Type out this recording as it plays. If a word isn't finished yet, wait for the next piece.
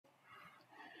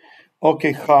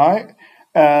Okay, hi.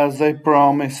 As I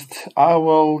promised, I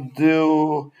will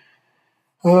do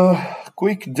a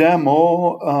quick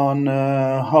demo on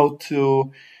how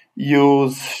to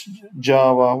use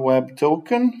Java Web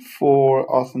Token for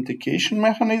authentication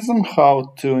mechanism,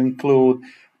 how to include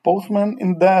Postman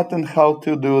in that, and how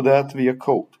to do that via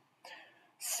code.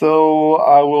 So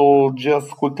I will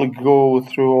just quickly go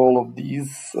through all of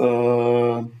these.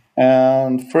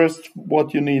 And first,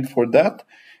 what you need for that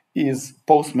is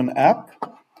Postman app,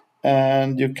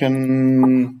 and you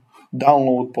can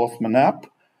download Postman app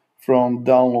from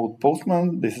download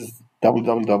Postman. This is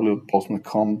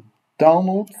www.postman.com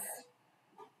downloads,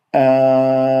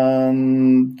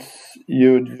 and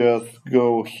you just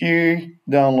go here,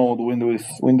 download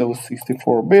Windows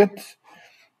 64-bit,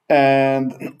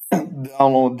 and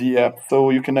download the app. So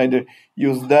you can either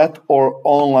use that or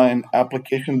online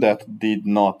application that did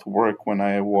not work when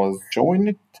I was showing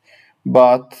it,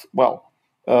 but well,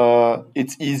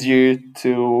 it's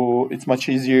much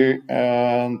easier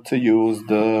to use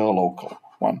the local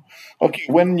one. Okay,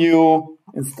 when you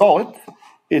install it,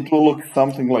 it will look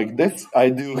something like this. I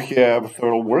do have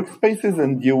several workspaces,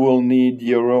 and you will need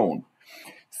your own.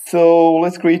 So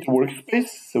let's create a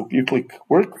workspace. So you click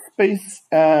workspace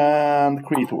and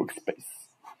create workspace.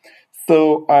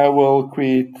 So I will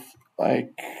create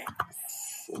like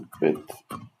bit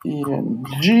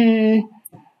ENG,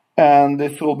 and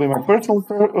this will be my personal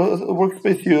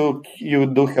workspace. You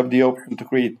do have the option to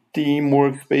create team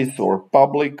workspace or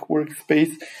public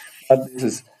workspace, but this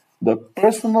is the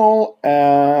personal,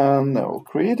 and I will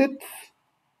create it.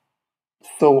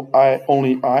 So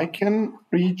only I can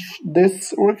reach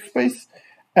this workspace,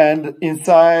 and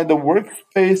inside the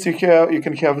workspace you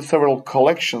can have several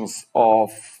collections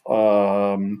of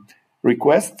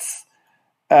requests,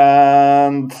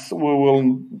 and we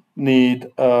will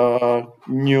need a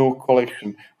new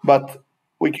collection. But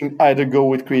we can either go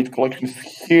with create collections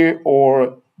here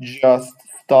or just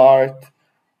start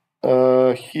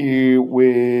here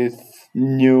with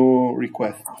new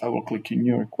request. I will click in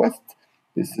new request.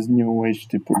 This is new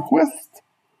HTTP request.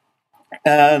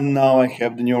 And now I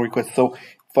have the new request. So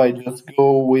if I just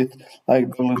go with like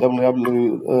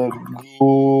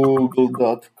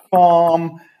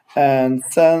www.google.com and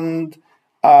send,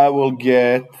 I will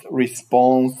get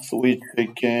response which I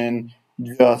can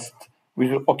just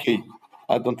visual. Okay,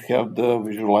 I don't have the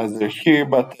visualizer here,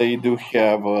 but I do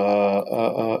have.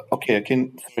 Okay, I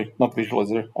can. Sorry, not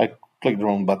visualizer. I clicked the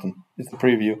wrong button. It's a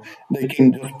preview. They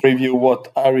can just preview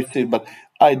what I received, but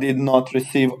I did not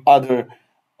receive other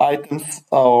items,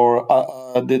 or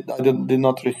I did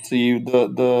not receive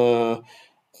the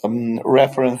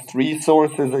referenced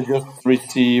resources. I just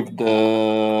received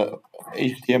the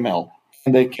HTML,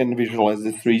 and I can visualize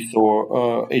this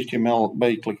resource HTML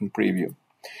by clicking preview.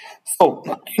 So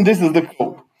this is the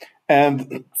code,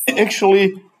 and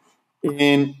actually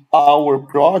in our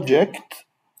project,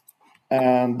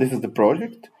 and this is the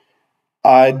project,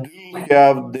 I do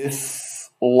have this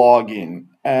login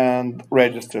and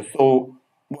register. So,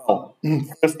 well,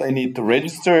 first I need to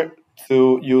register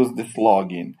to use this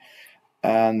login,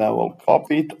 and I will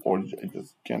copy it, or I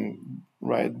just can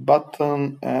write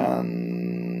button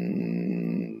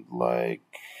and like,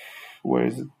 where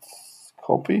is it?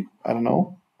 Copy? I don't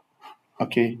know.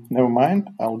 Okay, never mind.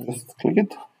 I'll just click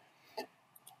it.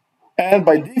 And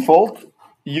by default,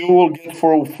 you will get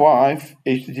 405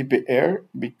 HTTP error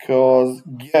because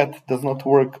GET does not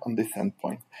work on this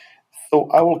endpoint. So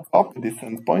I will copy this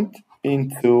endpoint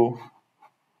into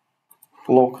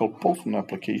local Postman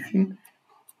application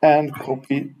and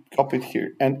copy it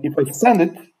here. And if I send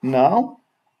it now,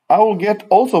 I will get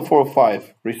also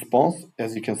 405 response,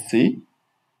 as you can see.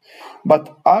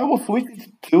 But I will switch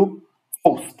it to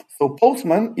post. So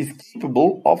Postman is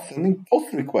capable of sending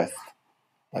post requests.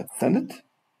 Let's send it.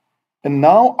 And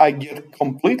now I get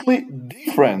completely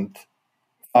different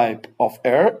type of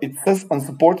error. It says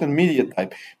unsupported media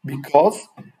type because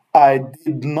I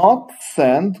did not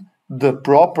send the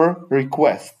proper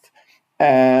request.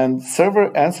 And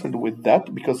server answered with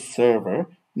that because server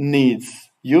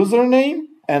needs username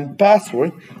and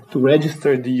password to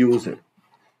register the user.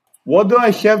 What do I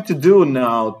have to do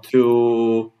now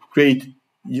to create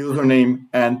username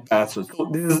and password? So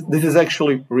this is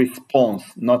actually response,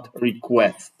 not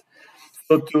request.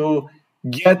 So to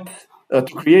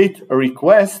create a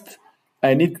request,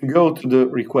 I need to go to the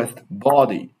request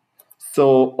body.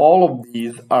 So all of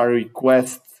these are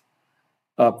request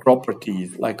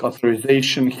properties like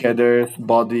authorization, headers,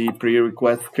 body,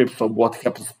 pre-request scripts of what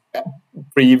happens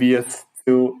previous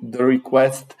to the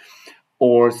request,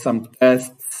 or some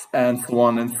tests, and so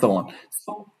on and so on.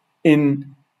 So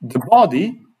in the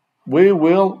body, we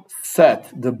will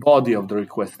set the body of the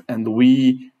request, and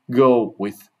we go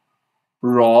with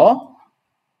raw.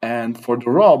 And for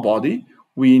the raw body,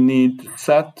 we need to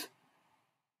set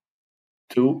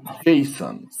to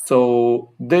JSON.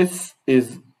 So this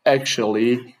is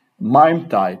actually MIME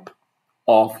type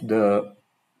of the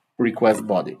request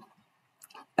body.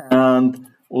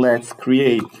 And let's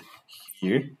create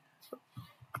here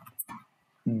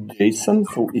JSON,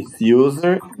 so it's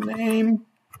username,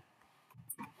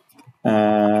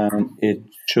 and it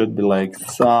should be like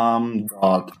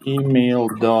some.email.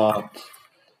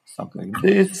 Something like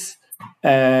this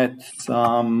at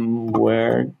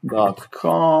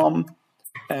somewhere.com,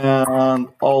 and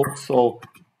also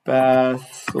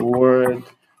password,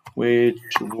 which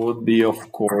would be,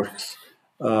 of course,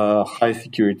 high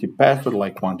security password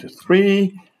like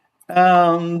 123.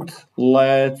 And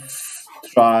let's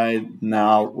try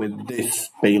now with this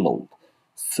payload.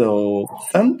 So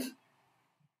send.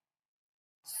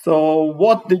 So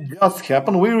what did just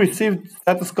happen? We received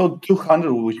status code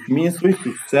 200, which means we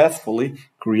successfully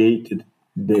created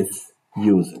this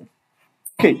user.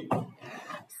 Okay,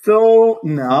 so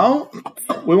now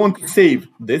we want to save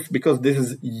this because this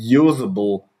is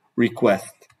usable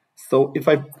request. So if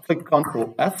I click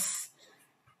Ctrl S,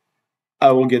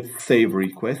 I will get save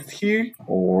request here,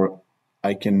 or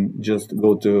I can just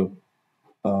go to,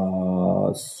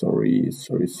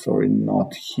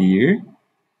 not here.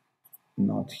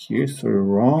 Not here, sorry,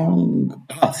 wrong.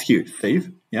 Here,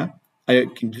 save, yeah. I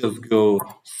can just go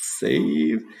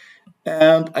save,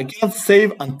 and I can't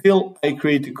save until I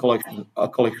create a collection.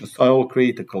 So I will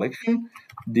create a collection,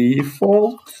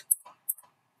 default,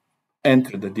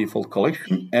 enter the default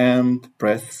collection, and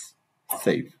press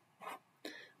save.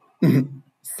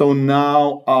 So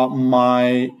now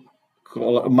my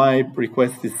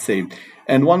request is saved.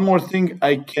 And one more thing,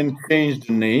 I can change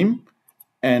the name.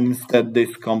 And instead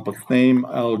this complex name,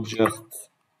 I'll just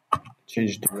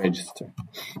change to register.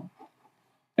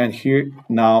 And here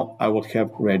now I will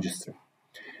have register.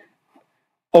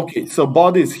 Okay, so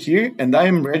body is here, and I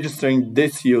am registering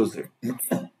this user.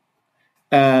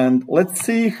 And let's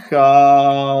see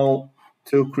how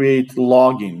to create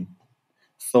login.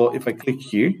 So if I click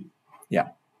here, yeah,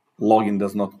 login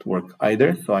does not work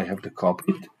either, so I have to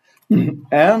copy it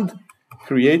and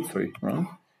create,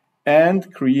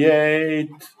 and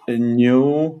create a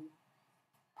new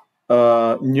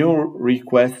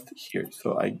request here.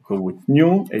 So I go with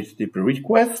new HTTP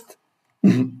request.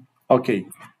 Okay,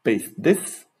 paste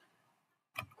this.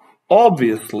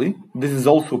 Obviously, this is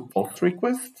also post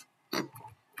request.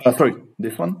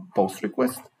 This one, post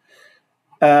request.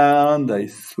 And I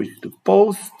switch to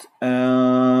post,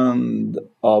 and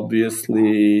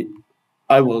obviously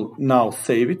I will now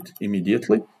save it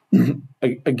immediately.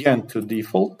 Again to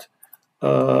default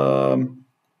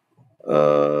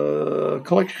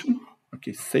collection.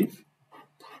 Okay, save.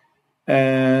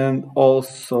 And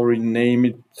also rename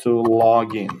it to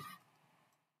login.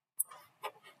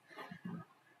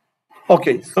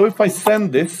 Okay, so if I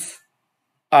send this,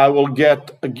 I will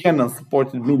get again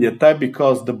unsupported media type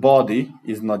because the body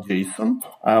is not JSON.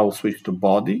 I will switch to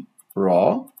body,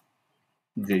 raw,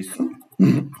 JSON,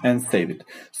 and save it.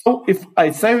 So if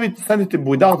I send it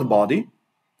without body,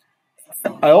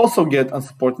 I also get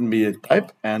unsupported media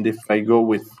type. And if I go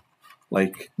with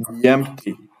like the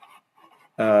empty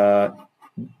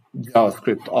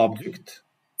JavaScript object,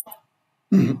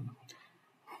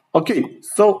 okay,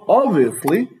 so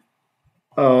obviously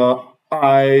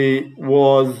I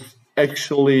was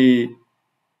actually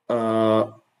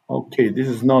okay, this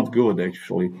is not good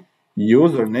actually.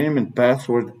 Username and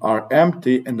password are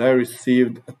empty, and I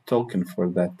received a token for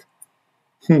that.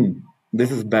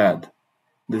 This is bad.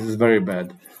 This is very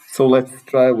bad. So let's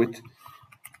try with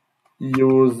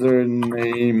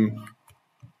username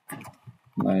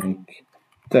like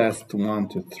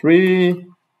test123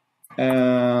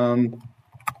 and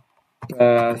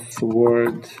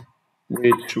password,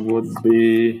 which would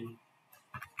be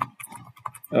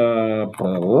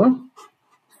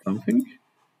something.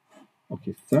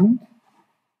 Okay, send.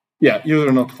 Yeah,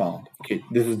 user not found. Okay,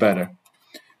 this is better.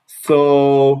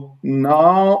 So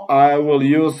now I will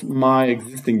use my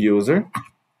existing user.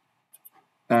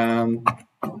 And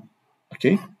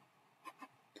okay.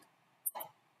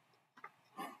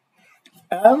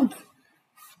 And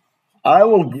I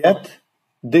will get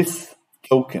this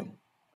token.